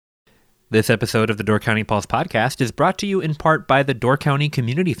This episode of the Door County Pulse podcast is brought to you in part by the Door County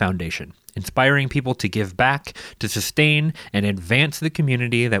Community Foundation, inspiring people to give back, to sustain, and advance the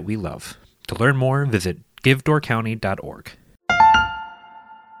community that we love. To learn more, visit givedoorcounty.org.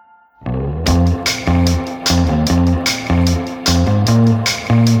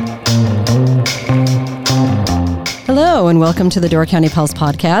 Hello, and welcome to the Door County Pulse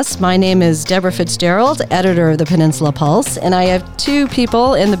podcast. My name is Debra Fitzgerald, editor of the Peninsula Pulse, and I have two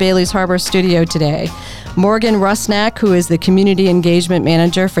people in the Bailey's Harbor studio today. Morgan Rusnak, who is the Community Engagement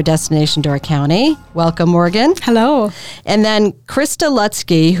Manager for Destination Door County. Welcome, Morgan. Hello. And then Krista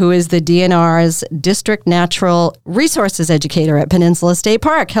Lutzke, who is the DNR's District Natural Resources Educator at Peninsula State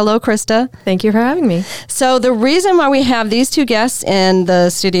Park. Hello, Krista. Thank you for having me. So the reason why we have these two guests in the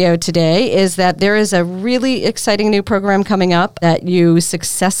studio today is that there is a really exciting new program coming up that you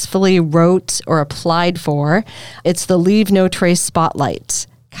successfully wrote or applied for. It's the Leave No Trace Spotlight,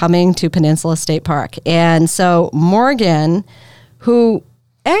 coming to Peninsula State Park. And so Morgan, who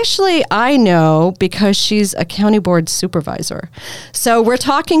actually I know because she's a county board supervisor. So we're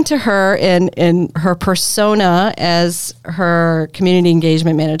talking to her in her persona as her community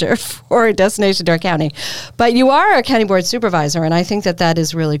engagement manager for Destination Door County. But you are a county board supervisor, and I think that that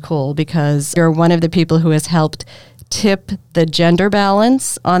is really cool because you're one of the people who has helped tip the gender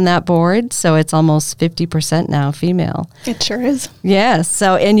balance on that board. So it's almost 50% now female. It sure is. Yes.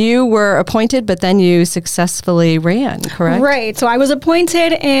 So, and you were appointed, but then you successfully ran, correct? Right. So I was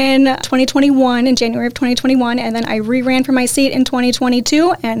appointed in 2021, in January of 2021, and then I re-ran for my seat in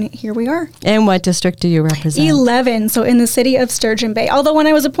 2022, and here we are. And what district do you represent? 11, so in the city of Sturgeon Bay. Although when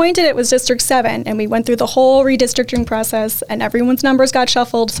I was appointed, it was District 7, and we went through the whole redistricting process, and everyone's numbers got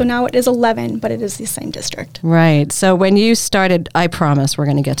shuffled, so now it is 11, but it is the same district. Right. So when you started, I promise we're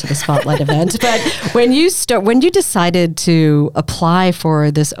going to get to the spotlight event, but when you decided to apply for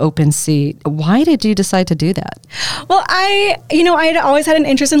this open seat, why did you decide to do that? Well, I had always had an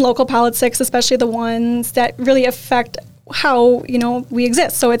interest in local politics, especially the ones that really affect how, we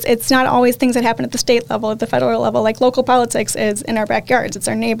exist. So it's not always things that happen at the state level, at the federal level. Like local politics is in our backyards. It's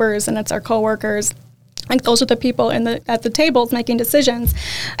our neighbors and it's our coworkers. Like those are the people at the tables making decisions.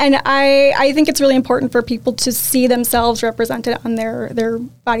 And I think it's really important for people to see themselves represented on their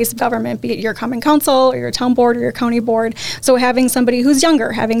bodies of government, be it your common council or your town board or your county board. So having somebody who's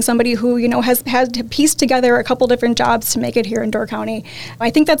younger, having somebody who, has had to piece together a couple different jobs to make it here in Door County, I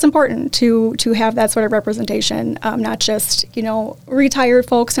think that's important to have that sort of representation, not just, retired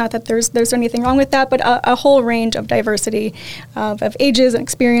folks, not that there's anything wrong with that, but a whole range of diversity of ages and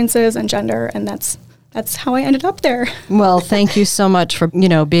experiences and gender, and that's how I ended up there. Well, thank you so much for,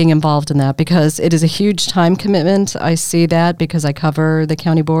 being involved in that because it is a huge time commitment. I see that because I cover the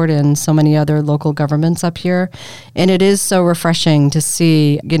county board and so many other local governments up here. And it is so refreshing to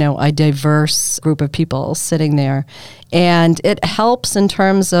see, a diverse group of people sitting there. And it helps in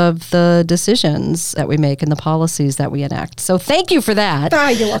terms of the decisions that we make and the policies that we enact. So thank you for that.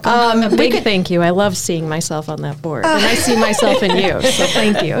 You're welcome. A big thank you. I love seeing myself on that board. And I see myself in you. So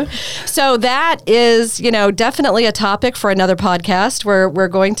thank you. So that is, definitely a topic for another podcast. We're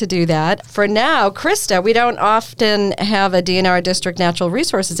going to do that. For now, Krista, we don't often have a DNR District Natural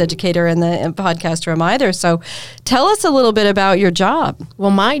Resources Educator in the podcast room either. So tell us a little bit about your job.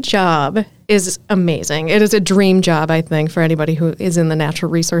 Well, my job is amazing. It is a dream job, I think, for anybody who is in the natural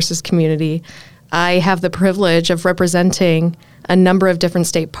resources community. I have the privilege of representing a number of different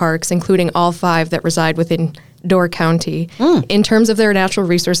state parks, including all 5 that reside within Door County, in terms of their natural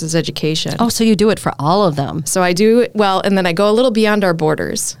resources education. Oh, so you do it for all of them. So I do, and then I go a little beyond our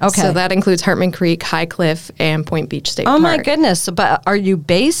borders. Okay. So that includes Hartman Creek, High Cliff, and Point Beach State Park. Oh my goodness. But are you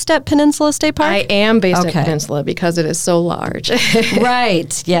based at Peninsula State Park? I am based at Peninsula because it is so large.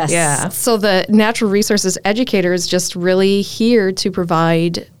 Right, yes. Yeah. So the natural resources educator is just really here to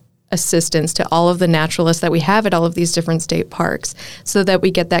provide assistance to all of the naturalists that we have at all of these different state parks so that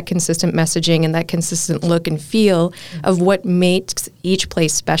we get that consistent messaging and that consistent look and feel of what makes each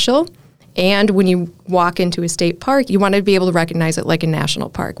place special. And when you walk into a state park, you want to be able to recognize it like a national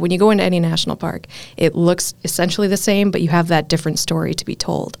park. When you go into any national park, it looks essentially the same, but you have that different story to be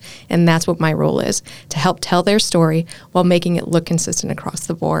told. And that's what my role is, to help tell their story while making it look consistent across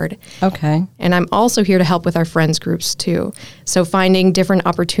the board. Okay. And I'm also here to help with our friends groups too. So finding different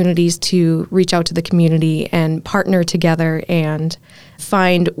opportunities to reach out to the community and partner together and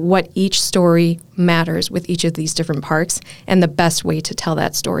find what each story matters with each of these different parks and the best way to tell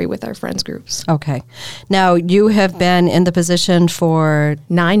that story with our friends groups. Okay. Now, you have been in the position for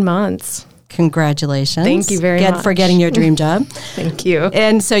 9 months. Congratulations. Thank you very much. For getting your dream job. Thank you.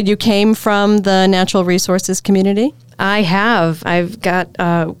 And so you came from the natural resources community? I have. I've got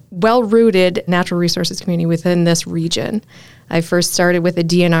a well-rooted natural resources community within this region. I first started with a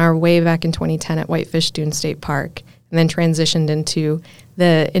DNR way back in 2010 at Whitefish Dune State Park, and then transitioned into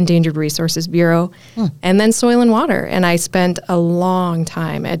the Endangered Resources Bureau, and then Soil and Water. And I spent a long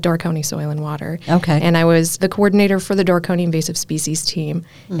time at Door County Soil and Water. Okay. And I was the coordinator for the Door County Invasive Species team.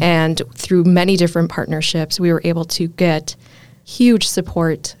 And through many different partnerships, we were able to get huge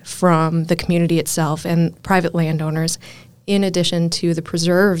support from the community itself and private landowners, in addition to the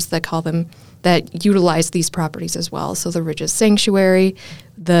preserves that utilize these properties as well. So the Ridges Sanctuary,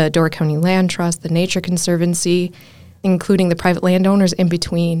 the Door County Land Trust, the Nature Conservancy, including the private landowners in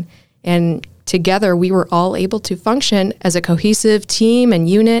between. And together we were all able to function as a cohesive team and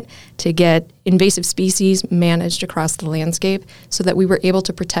unit to get invasive species managed across the landscape so that we were able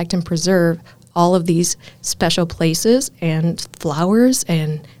to protect and preserve all of these special places and flowers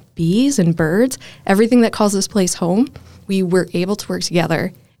and bees and birds, everything that calls this place home. We were able to work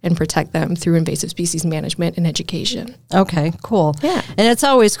together and protect them through invasive species management and education. Okay, cool. Yeah. And it's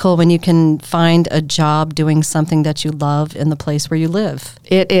always cool when you can find a job doing something that you love in the place where you live.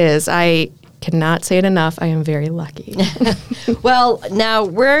 It is. I cannot say it enough. I am very lucky. Well, now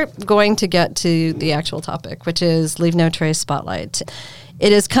we're going to get to the actual topic, which is Leave No Trace Spotlight.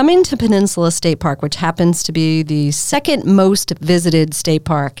 It is coming to Peninsula State Park, which happens to be the second most visited state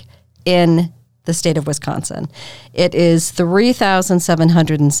park in the state of Wisconsin. It is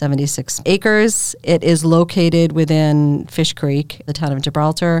 3,776 acres. It is located within Fish Creek, the town of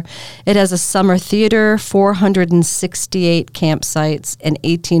Gibraltar. It has a summer theater, 468 campsites, an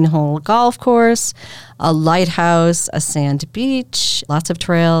 18-hole golf course, a lighthouse, a sand beach, lots of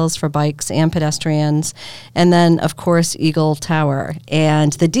trails for bikes and pedestrians, and then, of course, Eagle Tower.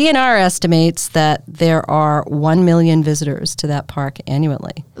 And the DNR estimates that there are 1 million visitors to that park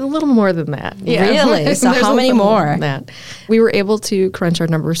annually. A little more than that. Yeah. Really? So There's how a many little more? than that. We were able to crunch our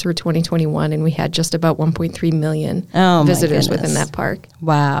numbers for 2021, and we had just about 1.3 million visitors within that park.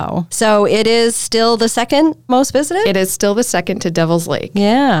 Wow. So it is still the second most visited? It is still the second to Devil's Lake.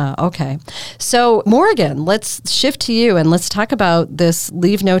 Yeah, okay. So Morgan, let's shift to you and let's talk about this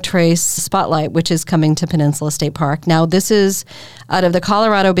Leave No Trace Spotlight, which is coming to Peninsula State Park. Now, this is out of the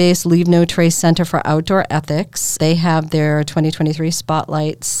Colorado-based Leave No Trace Center for Outdoor Ethics. They have their 2023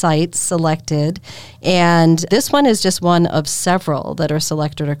 Spotlight sites selected, and this one is just one of several that are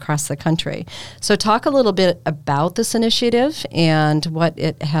selected across the country. So talk a little bit about this initiative and what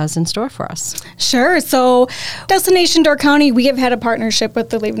it has in store for us. Sure. So Destination Door County, we have had a partnership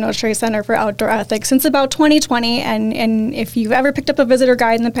with the Leave No Trace Center for Outdoor Ethics since about 2020. And if you've ever picked up a visitor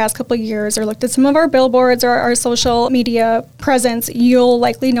guide in the past couple of years or looked at some of our billboards or our social media presence, you'll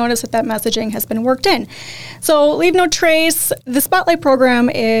likely notice that messaging has been worked in. So Leave No Trace, the Spotlight program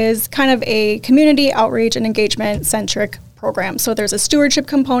is kind of a community outreach and engagement centric program. So there's a stewardship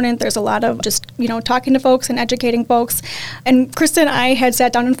component. There's a lot of just, talking to folks and educating folks. And Krista and I had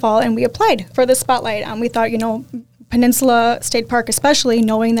sat down in fall and we applied for the Spotlight. We thought, Peninsula State Park especially,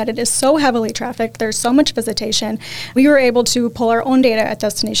 knowing that it is so heavily trafficked, there's so much visitation, we were able to pull our own data at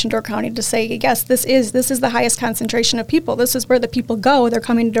Destination Door County to say, yes, this is the highest concentration of people. This is where the people go. They're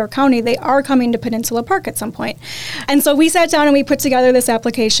coming to Door County. They are coming to Peninsula Park at some point. And so we sat down and we put together this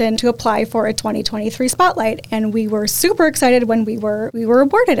application to apply for a 2023 Spotlight, and we were super excited when we were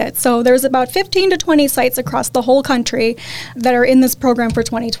awarded it. So there's about 15 to 20 sites across the whole country that are in this program for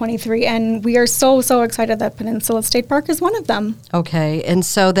 2023, and we are so excited that Peninsula State Park is one of them. Okay, and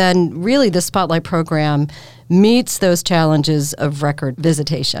so then really the Spotlight program meets those challenges of record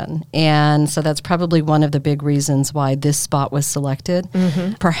visitation. And so that's probably one of the big reasons why this spot was selected.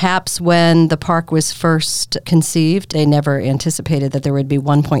 Mm-hmm. Perhaps when the park was first conceived, they never anticipated that there would be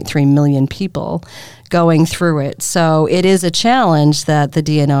 1.3 million people going through it. So it is a challenge that the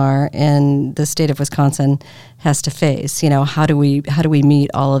DNR in the state of Wisconsin has to face. How do we meet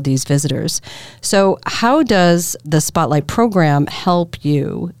all of these visitors? So how does the Spotlight program help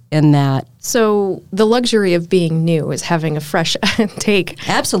you in that? So the luxury of being new is having a fresh take.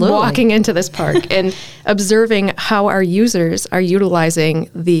 Absolutely. Walking into this park and observing how our users are utilizing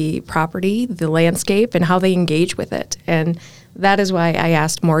the property, the landscape, and how they engage with it. And that is why I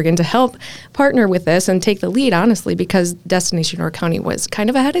asked Morgan to help partner with this and take the lead, honestly, because Destination Door County was kind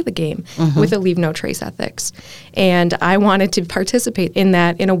of ahead of the game with the Leave No Trace ethics. And I wanted to participate in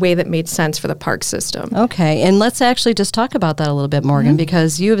that in a way that made sense for the park system. Okay, and let's actually just talk about that a little bit, Morgan,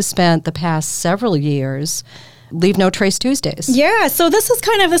 because you have spent the past several years Leave No Trace Tuesdays. Yeah, so this is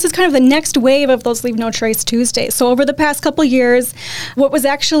kind of the next wave of those Leave No Trace Tuesdays. So over the past couple years, what was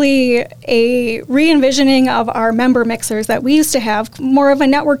actually a re-envisioning of our member mixers that we used to have, more of a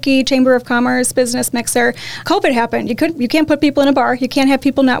networky Chamber of Commerce business mixer. COVID happened. You can't put people in a bar. You can't have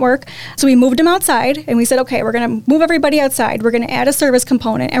people network. So we moved them outside, and we said, okay, we're going to move everybody outside. We're going to add a service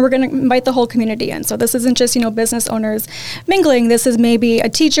component, and we're going to invite the whole community in. So this isn't just, business owners mingling. This is maybe a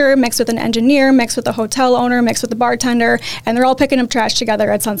teacher mixed with an engineer, mixed with a hotel owner, mixed with the bartender, and they're all picking up trash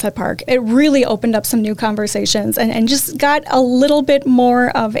together at Sunset Park. It really opened up some new conversations and just got a little bit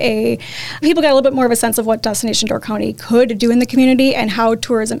more of people got a little bit more of a sense of what Destination Door County could do in the community and how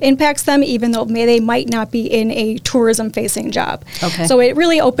tourism impacts them, even though they might not be in a tourism-facing job. Okay. So it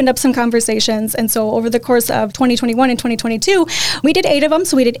really opened up some conversations. And so over the course of 2021 and 2022, we did 8 of them.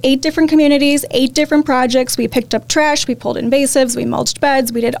 So we did 8 different communities, 8 different projects. We picked up trash, we pulled invasives, we mulched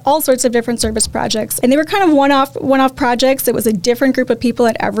beds, we did all sorts of different service projects. And they were kind of one-off projects. It was a different group of people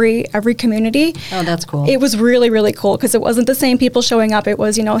at every community. Oh, that's cool. It was really, really cool because it wasn't the same people showing up. It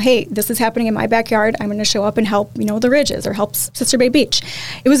was, hey, this is happening in my backyard. I'm going to show up and help, the Ridges or help Sister Bay Beach.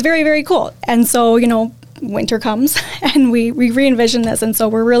 It was very, very cool. And so, winter comes and we re-envision this. And so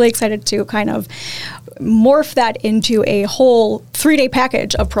we're really excited to kind of morph that into a whole 3-day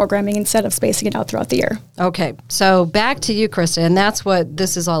package of programming instead of spacing it out throughout the year. Okay. So back to you, Krista, and that's what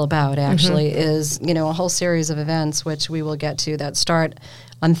this is all about actually is, a whole series of events which we will get to that start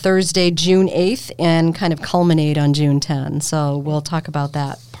on Thursday, June 8th and kind of culminate on June 10. So we'll talk about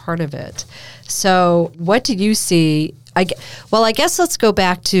that part of it. So what do you see? I guess let's go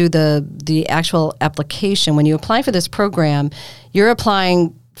back to the actual application. When you apply for this program, you're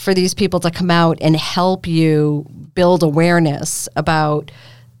applying for these people to come out and help you build awareness about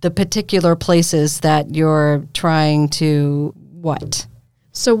the particular places that you're trying to what?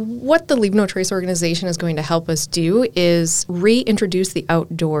 So what the Leave No Trace organization is going to help us do is reintroduce the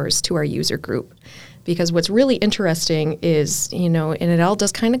outdoors to our user group. Because what's really interesting is, and it all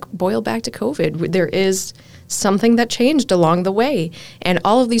does kind of boil back to COVID. There is something that changed along the way. And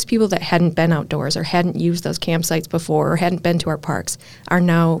all of these people that hadn't been outdoors or hadn't used those campsites before or hadn't been to our parks are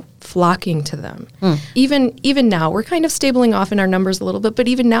now flocking to them. Even now, we're kind of stabling off in our numbers a little bit, but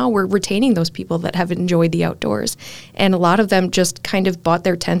even now we're retaining those people that have enjoyed the outdoors. And a lot of them just kind of bought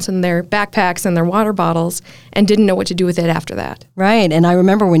their tents and their backpacks and their water bottles and didn't know what to do with it after that. Right. And I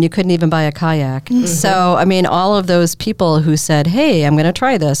remember when you couldn't even buy a kayak. So, all of those people who said, hey, I'm going to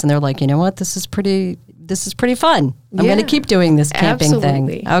try this. And they're like, you know what, this is pretty fun. I'm going to keep doing this camping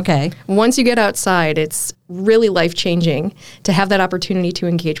thing. Okay. Once you get outside, it's really life-changing to have that opportunity to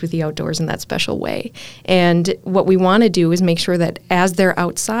engage with the outdoors in that special way. And what we want to do is make sure that as they're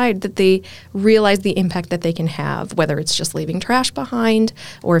outside, that they realize the impact that they can have, whether it's just leaving trash behind,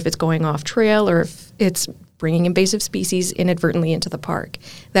 or if it's going off trail, or if it's bringing invasive species inadvertently into the park,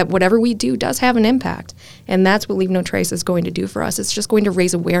 that whatever we do does have an impact. And that's what Leave No Trace is going to do for us. It's just going to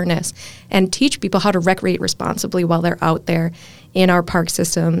raise awareness and teach people how to recreate responsibly while they're out there in our park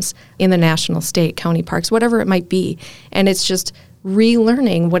systems, in the national, state, county parks, whatever it might be. And it's just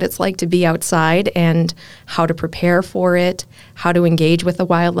relearning what it's like to be outside and how to prepare for it, how to engage with the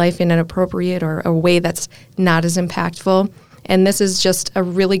wildlife in an appropriate or a way that's not as impactful. And this is just a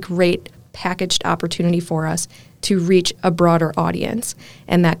really great packaged opportunity for us to reach a broader audience.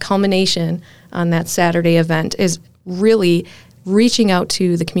 And that culmination on that Saturday event is really reaching out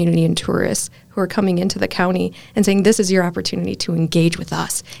to the community and tourists who are coming into the county and saying, this is your opportunity to engage with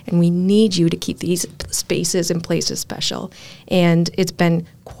us, and we need you to keep these spaces and places special. And it's been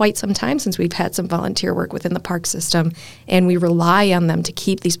quite some time since we've had some volunteer work within the park system, and we rely on them to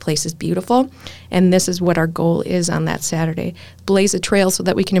keep these places beautiful. And this is what our goal is on that Saturday. Blaze a trail so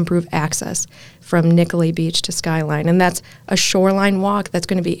that we can improve access from Nicolay Beach to Skyline. And that's a shoreline walk that's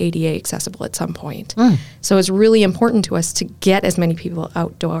going to be ADA accessible at some point. So it's really important to us to get as many people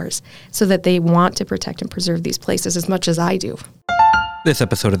outdoors so that they want to protect and preserve these places as much as I do. This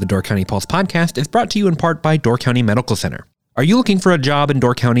episode of the Door County Pulse podcast is brought to you in part by Door County Medical Center. Are you looking for a job in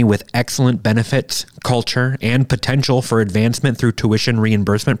Door County with excellent benefits, culture, and potential for advancement through tuition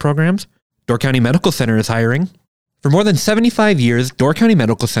reimbursement programs? Door County Medical Center is hiring. For more than 75 years, Door County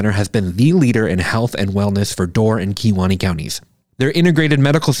Medical Center has been the leader in health and wellness for Door and Kewaunee counties. Their integrated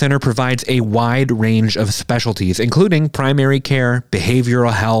medical center provides a wide range of specialties, including primary care,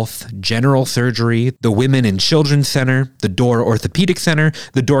 behavioral health, general surgery, the Women and Children's Center, the Door Orthopedic Center,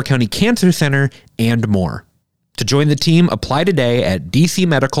 the Door County Cancer Center, and more. To join the team, apply today at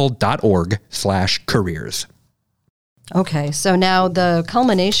dcmedical.org/careers. Okay, so now the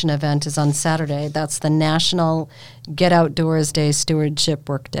culmination event is on Saturday. That's the National Get Outdoors Day Stewardship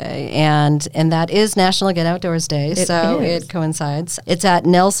Work Day. And that is National Get Outdoors Day, it coincides. It's at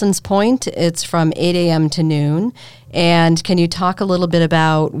Nelson's Point. It's from 8 a.m. to noon. And can you talk a little bit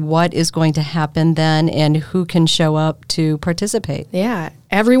about what is going to happen then and who can show up to participate? Yeah,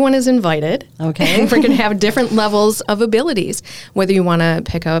 everyone is invited. Okay. And we're going to have different levels of abilities. Whether you want to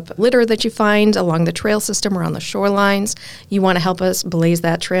pick up litter that you find along the trail system or on the shorelines, you want to help us blaze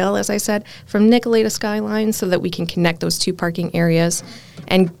that trail, as I said, from Nicolay to Skyline so that we can connect those two parking areas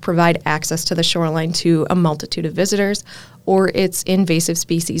and provide access to the shoreline to a multitude of visitors. Or it's invasive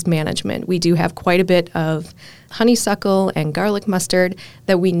species management. We do have quite a bit of honeysuckle and garlic mustard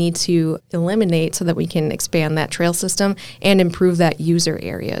that we need to eliminate so that we can expand that trail system and improve that user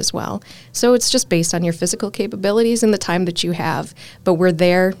area as well. So it's just based on your physical capabilities and the time that you have. But we're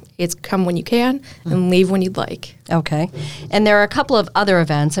there. It's come when you can and leave when you'd like. Okay. And there are a couple of other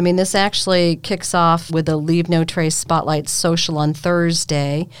events. I mean, this actually kicks off with a Leave No Trace Spotlight Social on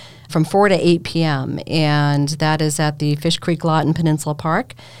Thursday from 4 to 8 p.m., and that is at the Fish Creek Lot in Peninsula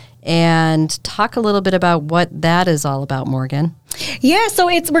Park. And talk a little bit about what that is all about, Morgan. Yeah, so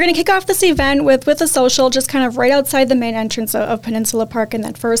we're going to kick off this event with a social just kind of right outside the main entrance of Peninsula Park in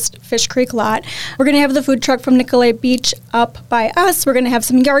that first Fish Creek lot. We're going to have the food truck from Nicolay Beach up by us. We're going to have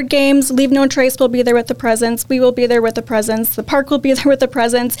some yard games. Leave No Trace will be there with the presents. We will be there with the presents. The park will be there with the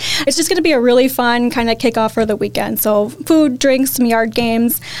presents. It's just going to be a really fun kind of kickoff for the weekend. So food, drinks, some yard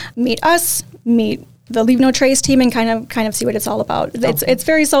games. Meet us, meet the Leave No Trace team and kind of see what it's all about. Okay. It's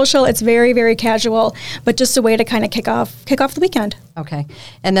very social, it's very, very casual, but just a way to kind of kick off the weekend. Okay.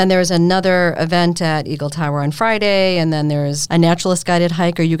 And then there's another event at Eagle Tower on Friday, and then there's a naturalist guided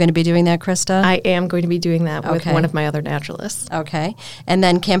hike. Are you going to be doing that, Krista? I am going to be doing that with one of my other naturalists. Okay. And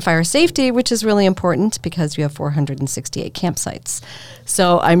then campfire safety, which is really important because you have 468 campsites.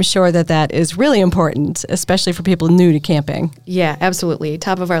 So I'm sure that is really important, especially for people new to camping. Yeah, absolutely.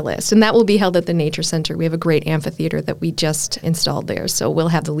 Top of our list. And that will be held at the Nature Center. We have a great amphitheater that we just installed there. So we'll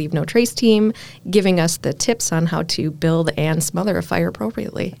have the Leave No Trace team giving us the tips on how to build and smother a fire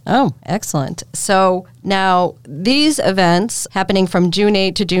appropriately. Oh, excellent. So now these events happening from June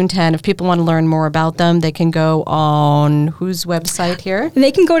 8 to June 10, if people want to learn more about them, they can go on whose website here?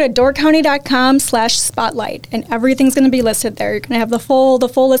 They can go to doorcounty.com/spotlight, and everything's going to be listed there. You're going to have the full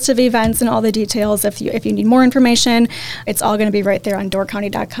list of events and all the details. If you need more information, it's all going to be right there on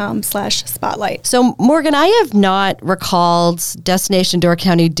doorcounty.com/spotlight. So Morgan, I have not recalled Destination Door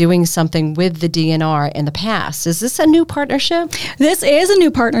County doing something with the DNR in the past. Is this a new partnership? This is a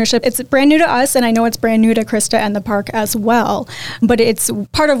new partnership. It's brand new to us, and I know it's brand new to Krista and the park as well. But it's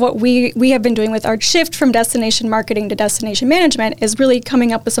part of what we have been doing with our shift from destination marketing to destination management is really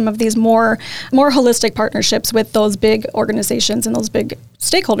coming up with some of these more holistic partnerships with those big organizations and those big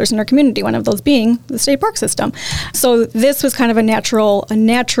stakeholders in our community, one of those being the state park system. So this was kind of a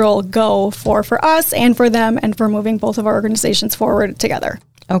natural go for us and for them and for moving both of our organizations forward together.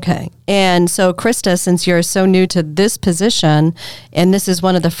 Okay. And so, Krista, since you're so new to this position, and this is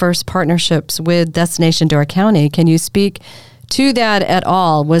one of the first partnerships with Destination Door County, can you speak to that at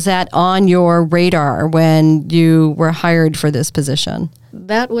all? Was that on your radar when you were hired for this position?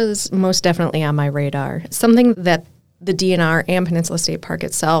 That was most definitely on my radar. Something that the DNR and Peninsula State Park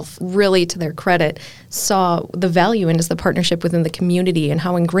itself, really to their credit, saw the value in is the partnership within the community and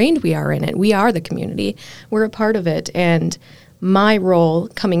how ingrained we are in it. We are the community. We're a part of it. And my role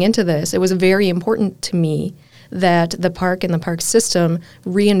coming into this, it was very important to me that the park and the park system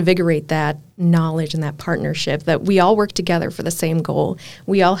reinvigorate that knowledge and that partnership, that we all work together for the same goal.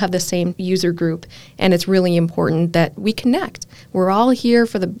 We all have the same user group, and it's really important that we connect. We're all here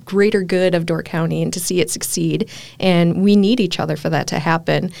for the greater good of Door County and to see it succeed, and we need each other for that to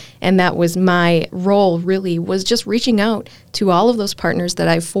happen. And that was my role, really, was just reaching out to all of those partners that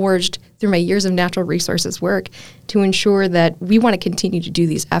I've forged through my years of natural resources work to ensure that we want to continue to do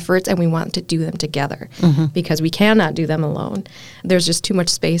these efforts and we want to do them together because we cannot do them alone. There's just too much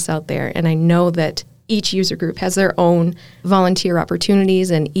space out there, and I know that each user group has their own volunteer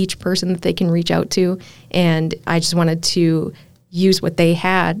opportunities and each person that they can reach out to, and I just wanted to use what they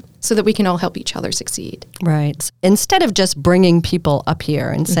had so that we can all help each other succeed. Right. Instead of just bringing people up here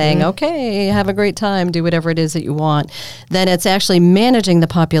and saying, okay, have a great time, do whatever it is that you want, then it's actually managing the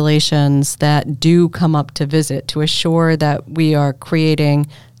populations that do come up to visit to assure that we are creating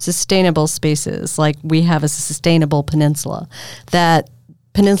sustainable spaces like we have as a sustainable peninsula, that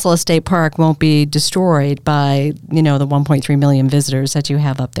Peninsula State Park won't be destroyed by, the 1.3 million visitors that you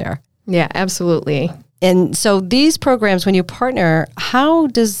have up there. Yeah, absolutely. And so these programs, when you partner, how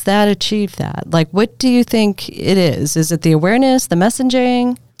does that achieve that? Like, what do you think it is? Is it the awareness, the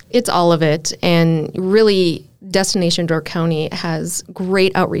messaging? It's all of it. And really, Destination Door County has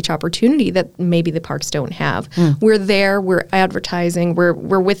great outreach opportunity that maybe the parks don't have. We're there, we're advertising, we're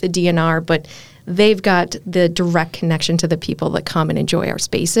with the DNR, but they've got the direct connection to the people that come and enjoy our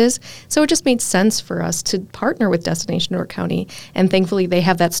spaces. So it just made sense for us to partner with Destination Door County. And thankfully, they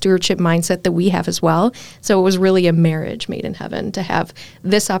have that stewardship mindset that we have as well. So it was really a marriage made in heaven to have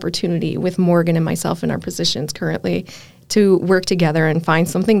this opportunity with Morgan and myself in our positions currently to work together and find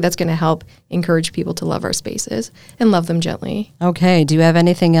something that's going to help encourage people to love our spaces and love them gently. Okay. Do you have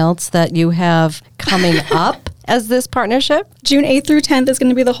anything else that you have coming up as this partnership? June 8th through 10th is going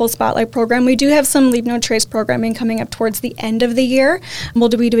to be the whole Spotlight program. We do have some Leave No Trace programming coming up towards the end of the year. We'll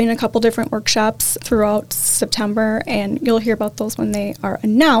be doing a couple different workshops throughout September, and you'll hear about those when they are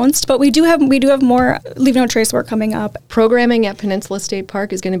announced. But we do have more Leave No Trace work coming up. Programming at Peninsula State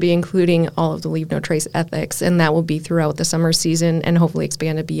Park is going to be including all of the Leave No Trace ethics, and that will be throughout the summer season and hopefully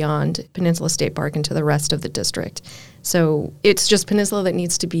expanded beyond Peninsula State Park into the rest of the district. So it's just Peninsula that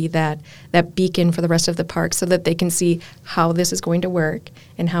needs to be that beacon for the rest of the park so that they can see how this is going to work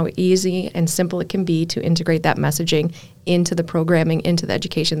and how easy and simple it can be to integrate that messaging into the programming, into the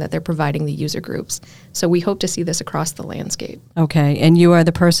education that they're providing the user groups. So we hope to see this across the landscape. Okay, and you are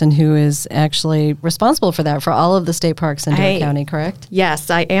the person who is actually responsible for that, for all of the state parks in Door County, correct?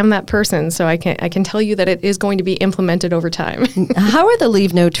 Yes, I am that person, so I can tell you that it is going to be implemented over time. How are the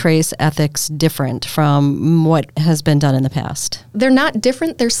Leave No Trace ethics different from what has been done in the past? They're not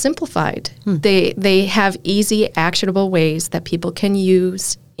different, they're simplified. They have easy, actionable ways that people can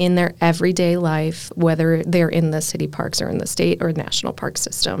use in their everyday life, whether they're in the city parks or in the state or national park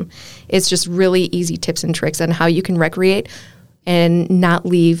system. It's just really easy tips and tricks on how you can recreate and not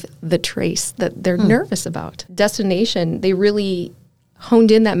leave the trace that they're nervous about. Destination, they really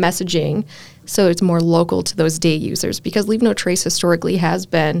honed in that messaging so it's more local to those day users, because Leave No Trace historically has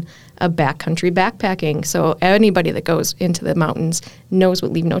been a backcountry backpacking. So anybody that goes into the mountains knows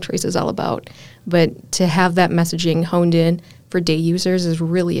what Leave No Trace is all about. But to have that messaging honed in for day users is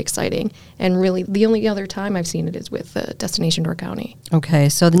really exciting. And really, the only other time I've seen it is with Destination Door County. Okay,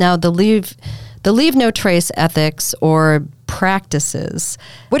 so now the Leave No Trace ethics or practices,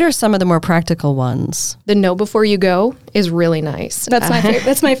 what are some of the more practical ones? The know before you go is really nice. That's my favorite.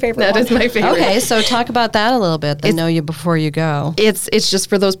 That's my favorite. That one. is my favorite. Okay, so talk about that a little bit, the know you before you go. It's just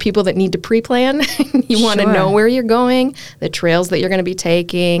for those people that need to pre-plan. You want to Sure. know where you're going, the trails that you're going to be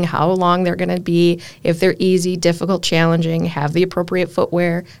taking, how long they're going to be, if they're easy, difficult, challenging, have the appropriate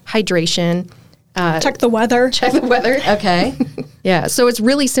footwear, hydration. Check the weather. Check the weather. Okay. Yeah, so it's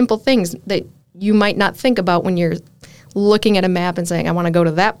really simple things that you might not think about when you're looking at a map and saying, I want to go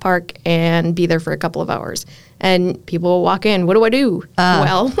to that park and be there for a couple of hours. And people will walk in, what do I do?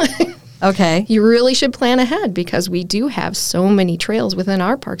 Well, Okay. you really should plan ahead, because we do have so many trails within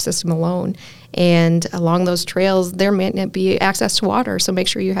our park system alone. And along those trails, there may not be access to water, so make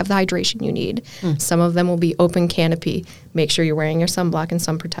sure you have the hydration you need. Some of them will be open canopy. Make sure you're wearing your sunblock and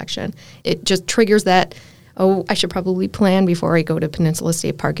sun protection. It just triggers that, oh, I should probably plan before I go to Peninsula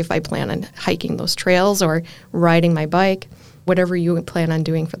State Park if I plan on hiking those trails or riding my bike, whatever you plan on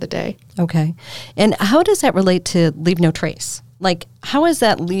doing for the day. Okay. And how does that relate to Leave No Trace? Like, how is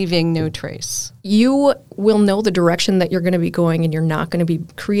that leaving no trace? You will know the direction that you're going to be going, and you're not going to be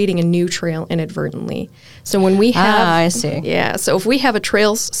creating a new trail inadvertently. So when we have... I see. Yeah, so if we have a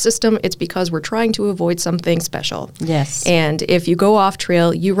trails system, it's because we're trying to avoid something special. Yes. And if you go off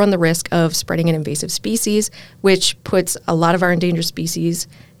trail, you run the risk of spreading an invasive species, which puts a lot of our endangered species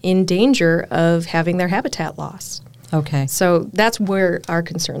in danger of having their habitat lost. Okay. So that's where our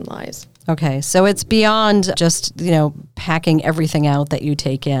concern lies. Okay, so it's beyond just, packing everything out that you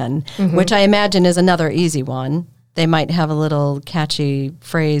take in, which I imagine is another easy one. They might have a little catchy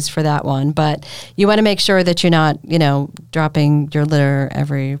phrase for that one, but you want to make sure that you're not, dropping your litter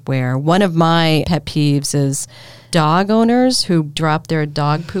everywhere. One of my pet peeves is dog owners who drop their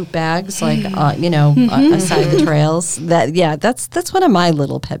dog poop bags, aside the trails. That's one of my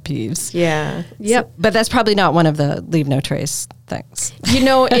little pet peeves. Yeah. Yep. But that's probably not one of the Leave No Trace things.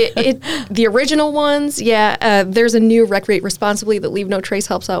 The original ones, there's a new Recreate Responsibly that Leave No Trace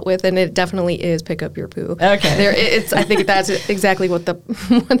helps out with, and it definitely is pick up your poo. Okay. I think that's exactly what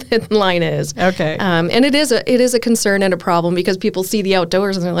the line is. Okay. And it is a concern and a problem, because people see the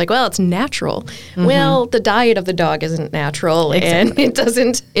outdoors and they're like, well, it's natural. Well, the diet of the dog isn't natural, and it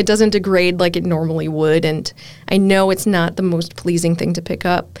doesn't degrade like it normally would. And I know it's not the most pleasing thing to pick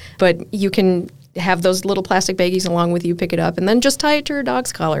up, but you can have those little plastic baggies along with you, pick it up, and then just tie it to your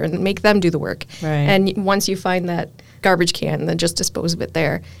dog's collar and make them do the work. Right. And once you find that garbage can, then just dispose of it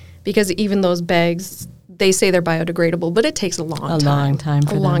there. Because even those bags, they say they're biodegradable, but it takes a long time.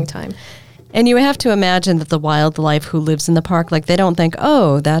 For a them. long time. And you have to imagine that the wildlife who lives in the park, like they don't think,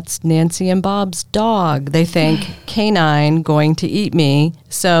 oh, that's Nancy and Bob's dog. They think canine going to eat me.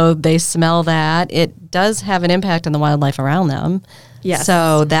 So they smell that. It does have an impact on the wildlife around them. Yes.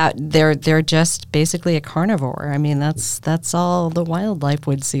 So that they're just basically a carnivore. I mean, that's all the wildlife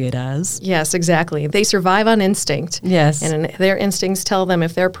would see it as. Yes, exactly. They survive on instinct. Yes. And their instincts tell them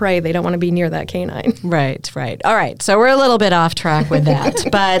if they're prey, they don't want to be near that canine. Right. All right. So we're a little bit off track with that.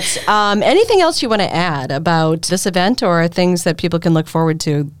 But anything else you want to add about this event or things that people can look forward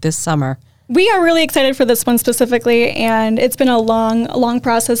to this summer? We are really excited for this one specifically, and it's been a long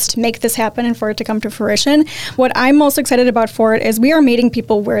process to make this happen and for it to come to fruition. What I'm most excited about for it is we are meeting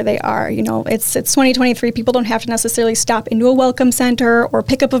people where they are. You know, it's 2023. People don't have to necessarily stop into a welcome center or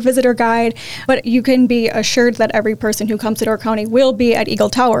pick up a visitor guide, but you can be assured that every person who comes to Door County will be at Eagle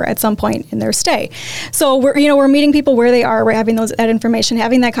Tower at some point in their stay. So we're meeting people where they are. We're having that information,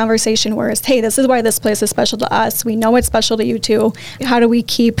 having that conversation where it's, hey, this is why this place is special to us. We know it's special to you too. How do we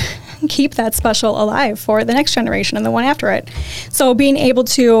keep that special alive for the next generation and the one after it? So being able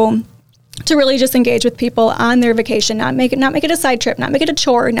to really just engage with people on their vacation, not make it a side trip, not make it a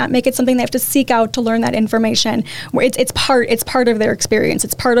chore, not make it something they have to seek out to learn that information. It's part of their experience.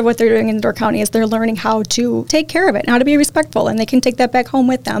 It's part of what they're doing in Door County is they're learning how to take care of it and how to be respectful, and they can take that back home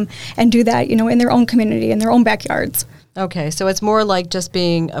with them and do that, in their own community, in their own backyards. Okay, so it's more like just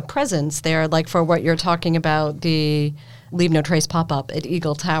being a presence there, like for what you're talking about, the Leave No Trace pop-up at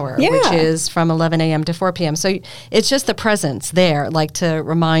Eagle Tower, which is from 11 a.m. to 4 p.m. So it's just the presence there, like to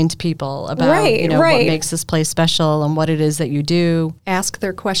remind people about what makes this place special and what it is that you do. Ask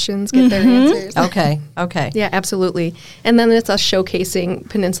their questions, get their answers. Okay. Yeah, absolutely. And then it's us showcasing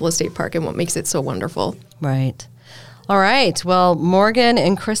Peninsula State Park and what makes it so wonderful. Right. All right. Well, Morgan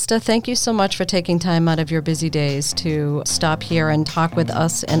and Krista, thank you so much for taking time out of your busy days to stop here and talk with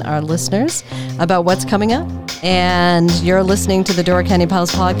us and our listeners about what's coming up. And you're listening to the Door County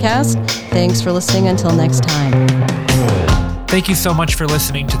Pulse podcast. Thanks for listening. Until next time. Thank you so much for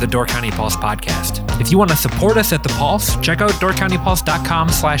listening to the Door County Pulse podcast. If you want to support us at the Pulse, check out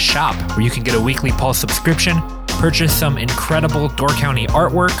doorcountypulse.com/shop, where you can get a weekly Pulse subscription, purchase some incredible Door County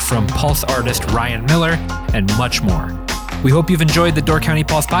artwork from Pulse artist Ryan Miller, and much more. We hope you've enjoyed the Door County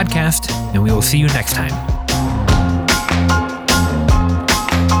Pulse podcast, and we will see you next time.